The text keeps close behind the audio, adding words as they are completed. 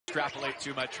extrapolate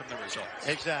too much from the results.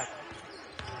 Exactly.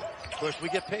 Of course, we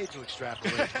get paid to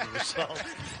extrapolate from the results.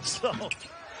 So,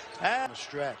 and a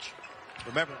stretch.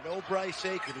 Remember, no Bryce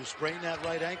Aiken, who sprained that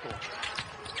right ankle.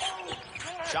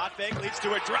 Shot fake leads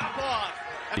to a drop-off.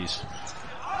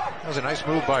 That was a nice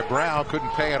move by Brown.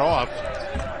 Couldn't pay it off.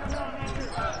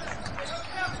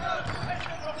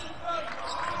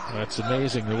 That's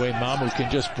amazing, the way Mamu can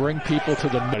just bring people to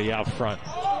the money out front.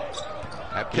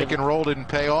 That pick and roll didn't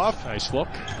pay off. Nice look.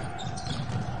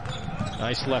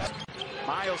 Nice left.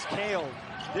 Miles Cale,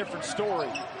 different story.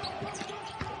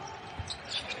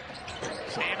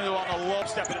 Samu on the low,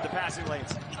 stepping into passing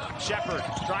lanes. Shepard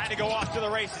trying to go off to the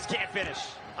races, can't finish.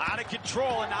 Out of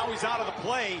control, and now he's out of the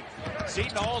play.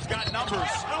 Seton Hall's got numbers.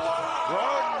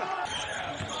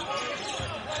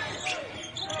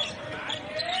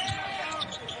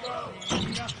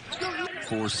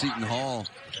 For Seton Hall,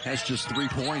 has just 3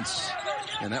 points,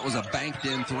 and that was a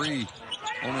banked-in 3.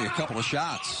 Only a couple of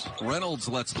shots. Reynolds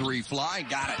lets 3 fly,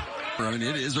 got it. I mean,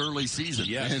 it is early season,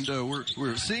 yes. And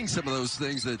we're seeing some of those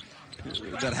things that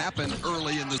happen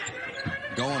early in the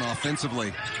going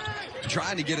offensively,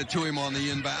 trying to get it to him on the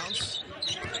inbounds,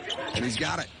 and he's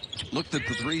got it. Looked at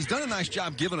the 3. He's done a nice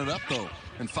job giving it up though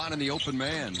and finding the open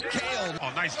man. Cale.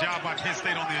 Oh, nice job by Penn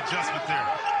State on the adjustment there.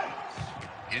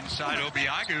 Inside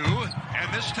Obiagu,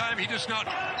 and this time he does not.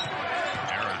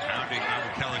 Aaron pounding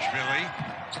Mamukelashvili.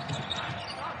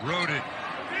 Rode it.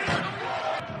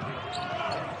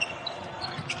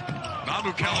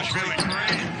 Mamukelashvili,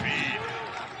 great feed.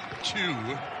 2,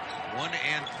 1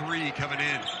 and 3 coming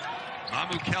in.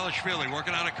 Mamukelashvili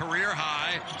working on a career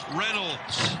high.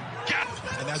 Reynolds.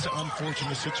 And that's an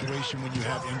unfortunate situation when you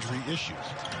have injury issues.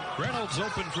 Reynolds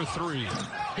open for 3.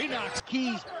 He knocks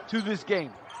keys to this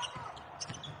game.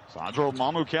 Sandro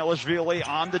Mamukelashvili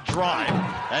on the drive,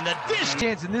 and the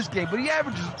distance in this game, but he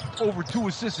averages over 2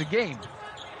 assists a game.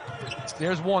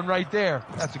 There's one right there.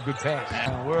 That's a good pass.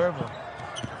 Wherever.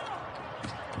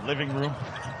 Living room.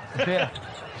 Yeah.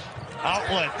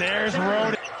 Outlet. There's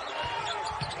Rode.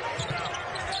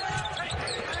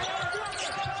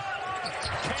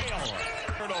 Cale.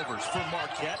 Turnovers for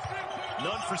Marquette.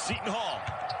 None for Seton Hall.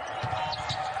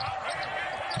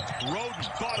 Roden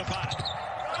thought about it.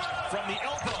 From the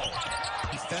elbow.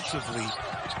 Defensively,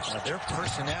 their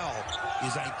personnel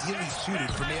is ideally suited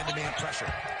for man-to-man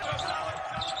pressure.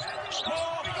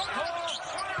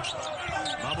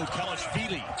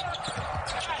 Mamukelashvili.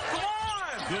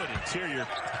 Good interior.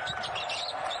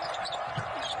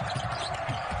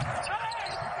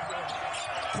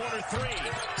 Corner 3.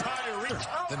 Tyree.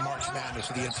 The March Madness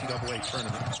of the NCAA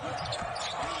tournament.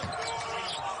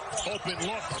 Open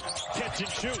look. Catch and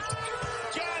shoot.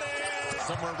 Got it!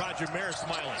 Somewhere Roger Mayer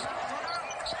smiling.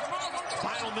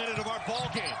 Final minute of our ball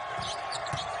game.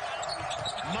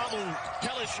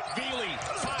 Mamukelashvili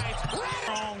finds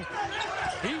wrong.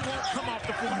 He won't come off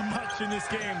the floor much in this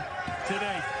game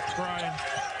today, Brian.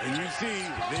 And you see,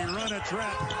 they run a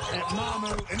trap at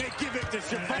Mamu, and they give it to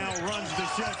Shepard. Now runs the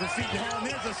show for Seton Hall, and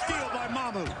there's a steal by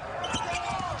Mamu.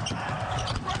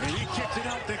 And he kicks it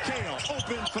out to Cale,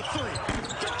 open for 3.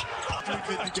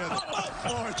 Fit together.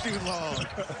 Far too long.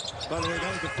 By the way,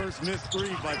 that was the first missed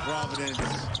 3 by Providence.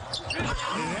 And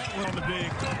that one on the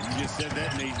big. You just said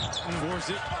that, Nate. Force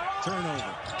it.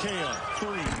 Turnover. Cale. 3.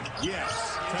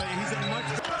 Yes. Tell you, he's a much.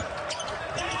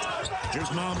 Here's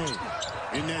Mamu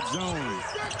in that zone.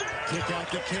 Kick out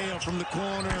to Cale from the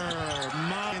corner.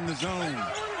 Mamu in the zone.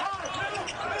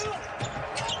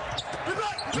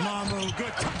 Mamu,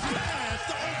 good pass.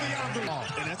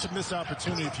 And that's a missed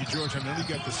opportunity if you George. I mean, he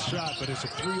got the shot, but it's a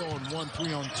 3-on-1,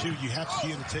 3-on-2. You have to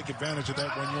be able to take advantage of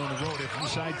that when you're on the road.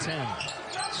 inside 10.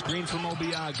 Screen from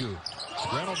Obiagu.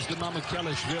 Reynolds to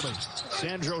Mamukelashvili.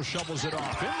 Sandro shovels it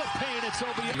off. In the paint, it's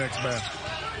Obiagu. Next man.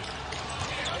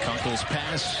 Kunkel's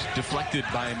pass deflected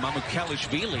by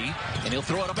Mamukelashvili, and he'll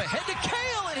throw it up ahead to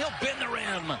Cale, and he'll bend the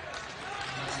rim.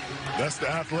 That's the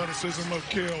athleticism of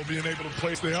Cale, being able to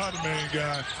place. They are the main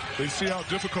guy. They see how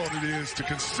difficult it is to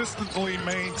consistently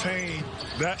maintain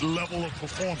that level of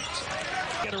performance.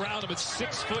 Get around him at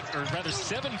 6 foot, or rather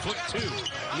 7'2",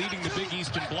 leading the Big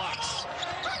East in blocks.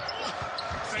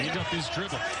 Speeds up his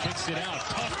dribble, kicks it out.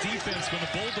 Tough defense from the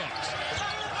Bulldogs.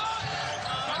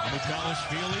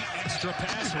 Mamukelashvili, extra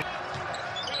pass.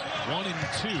 1 and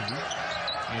 2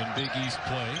 in Big East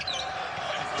play.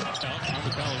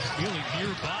 Mamukelashvili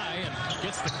nearby and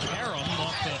gets the carom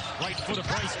off the right foot of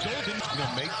Bryce Golden.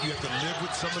 You have to live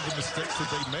with some of the mistakes that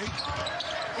they make.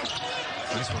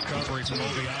 Nice recovery from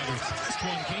Obiagu. This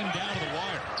one came down to the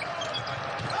wire.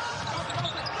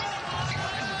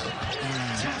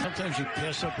 Sometimes you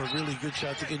pass up a really good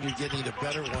shot thinking you're getting a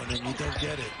better one and you don't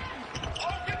get it.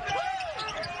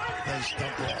 Nice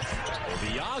dump off.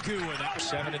 Obiagu, and that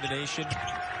 7 in the nation.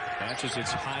 Matches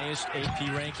its highest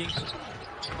AP ranking.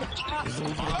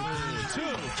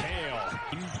 Kale.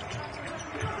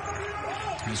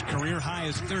 His career high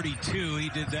is 32. He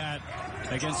did that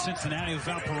against Cincinnati with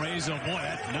Valparaiso. Boy,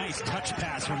 that nice touch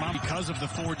pass from him because of the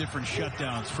 4 different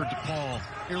shutdowns for DePaul.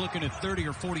 You're looking at 30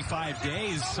 or 45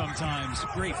 days sometimes.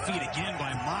 Great feat again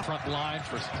by Mott. Front line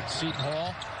for Seton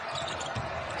Hall.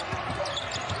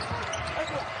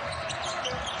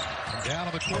 Down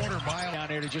in the corner, Miles Down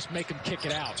there to just make him kick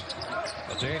it out.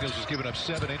 Daniels has given up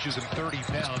 7 inches and 30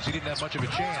 pounds. He didn't have much of a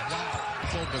chance.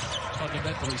 Wow.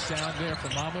 Fundamentally sound there for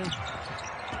Mamu.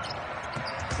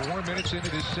 4 minutes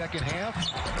into this second half.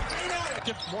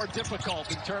 More difficult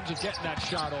in terms of getting that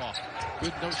shot off.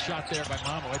 Good no shot there by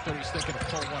Mamu. I thought he was thinking of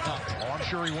pull one up. Oh, I'm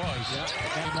sure he was. Yeah,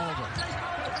 game over.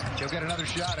 He'll get another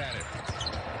shot at it.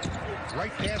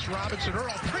 Right past Robinson.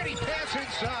 Earl, pretty pass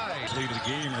inside. Lead of the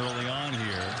game early on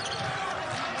here.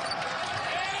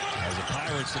 As the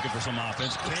Pirates looking for some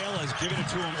offense. Kale has given it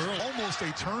to him early. Almost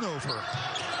a turnover.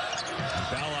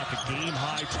 Balak a game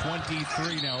high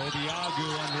 23 now. Obiagu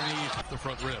underneath The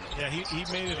front rim. Yeah, he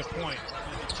made it a point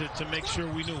to make sure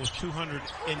we knew it was 200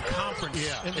 in conference.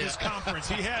 In this conference,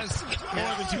 he has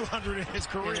more than 200 in his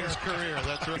career.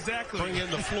 That's right. Exactly. Bring in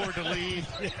the floor to lead.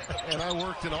 And I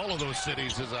worked in all of those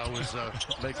cities as I was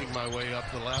making my way up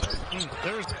the ladder.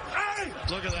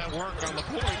 Look at that work on the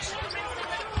points.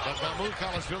 But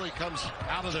Mamukelashvili comes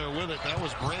out of there with it. That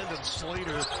was Brandon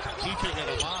Slater keeping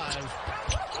it alive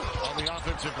on the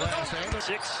offensive glass. And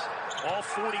 6 all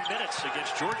 40 minutes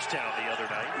against Georgetown the other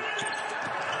night.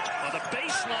 On the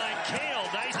baseline, Kale,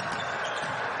 nice.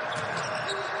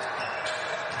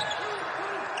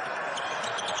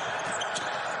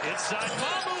 Inside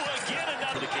Mamu again,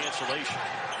 another the cancellation.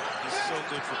 He's so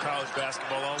good for college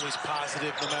basketball, always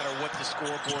positive no matter what the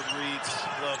scoreboard reads.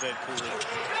 Love Ed Cooley.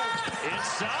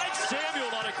 Inside,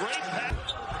 Samuel on a great pass.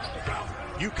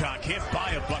 UConn can't buy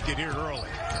a bucket here early.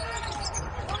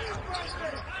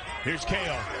 Here's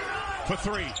Kale for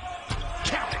 3.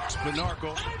 Count it.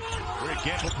 Spinarco. We're at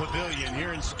Gamble Pavilion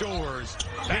here in Stores.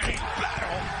 Bang,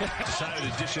 battle.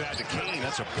 Decided to dish it out to Kane.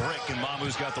 That's a brick, and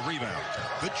Mamu's got the rebound.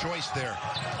 Good choice there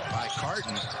by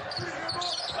Carton.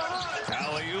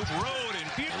 Alley-oop, Road,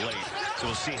 and late. So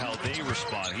we'll see how they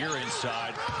respond. Here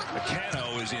inside,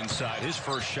 Meccano is inside. His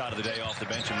first shot of the day off the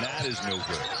bench, and that is no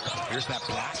good. Here's that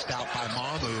blast out by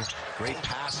Mamu. Great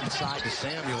pass inside to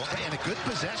Samuel. And a good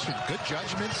possession. Good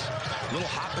judgments. Little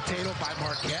hot potato by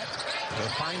Marquette. To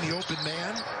find the open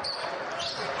man.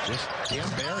 Just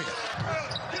can't bury it.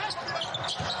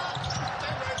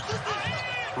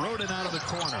 Roden out of the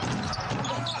corner.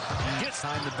 Gets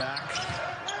behind the back.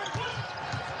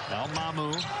 Now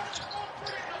Mamu.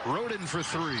 Roden for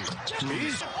 3.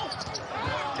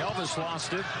 Elvis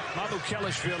lost it.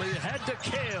 Mamukelashvili head to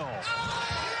Kale.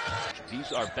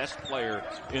 He's our best player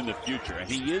in the future, and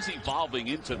he is evolving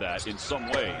into that in some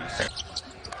ways.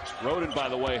 Roden, by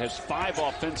the way, has 5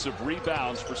 offensive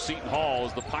rebounds for Seton Hall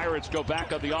as the Pirates go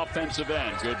back on the offensive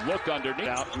end. Good look underneath.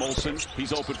 Out Molson,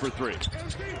 he's open for 3. A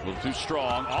little too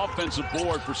strong. Offensive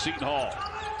board for Seton Hall.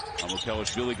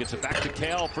 Mamukelashvili gets it back to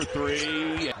Kale for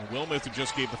 3. And Wilmuth, who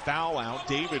just gave the foul out,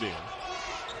 David in.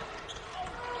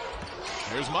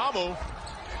 There's Mamu.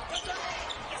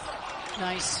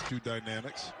 Nice. 2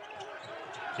 dynamics.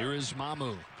 Here is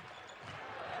Mamu.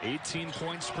 18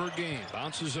 points per game.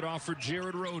 Bounces it off for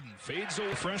Jared Roden. Fades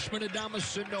away. Freshman Adama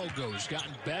Sanogo's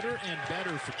gotten better and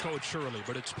better for Coach Hurley,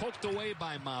 but it's poked away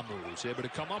by Mamu. He's able to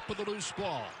come up with a loose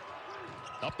ball.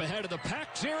 Up ahead of the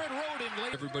pack, Jared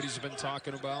Roden. Everybody's been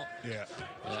talking about. Yeah.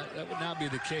 That would not be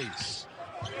the case.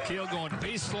 Kale going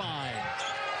baseline.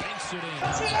 Banks it in.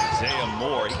 Isaiah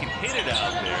Moore, he can hit it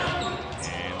out there.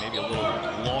 And maybe a little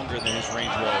longer than his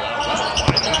range will allow.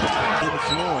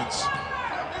 Influence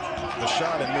the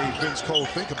shot and made Vince Cole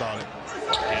think about it.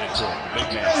 And it's a big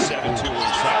man, 7-2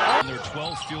 inside. Their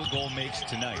 12th field goal makes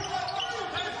tonight.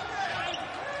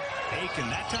 Aiken,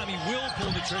 that time he will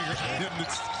pull the trigger.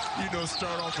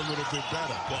 Start off a little bit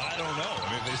better. Well, I don't know. I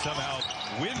mean, if they somehow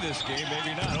win this game,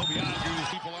 maybe not.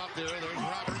 Obiagu. People out there. There's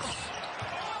Roberts.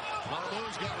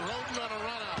 Mamu's got Roden on a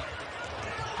run out.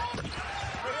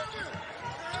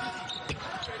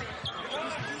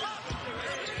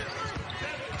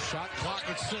 Shot clock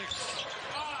at 6.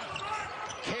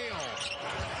 Kale.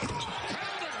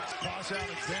 Cross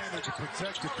Alexander to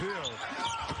protect the bill.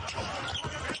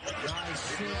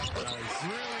 Nice hit.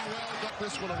 Really well got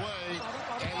this one away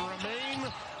and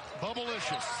remain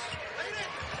bubblicious.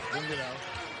 Bring it out.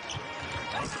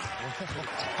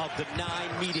 Of the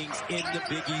 9 meetings in the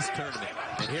Big East tournament.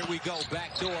 And here we go,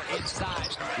 back door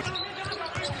inside.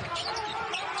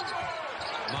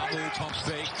 Mamu, pump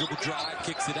fake, dribble drive,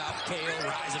 kicks it out. Kale,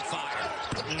 rise and fire.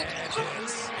 And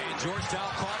hits. And Georgetown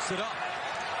coughs it up.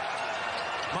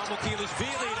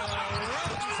 Mamukelashvili to Roden,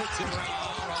 puts it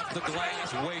around off the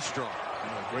glass, way strong.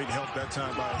 Great help that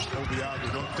time by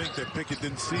Obiagu. Don't think that Pickett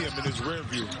didn't see him in his rear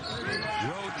view.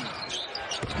 Roden.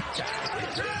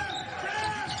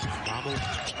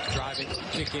 Mamu driving,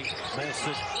 kicking,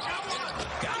 Molson.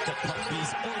 Got the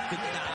puppies open now.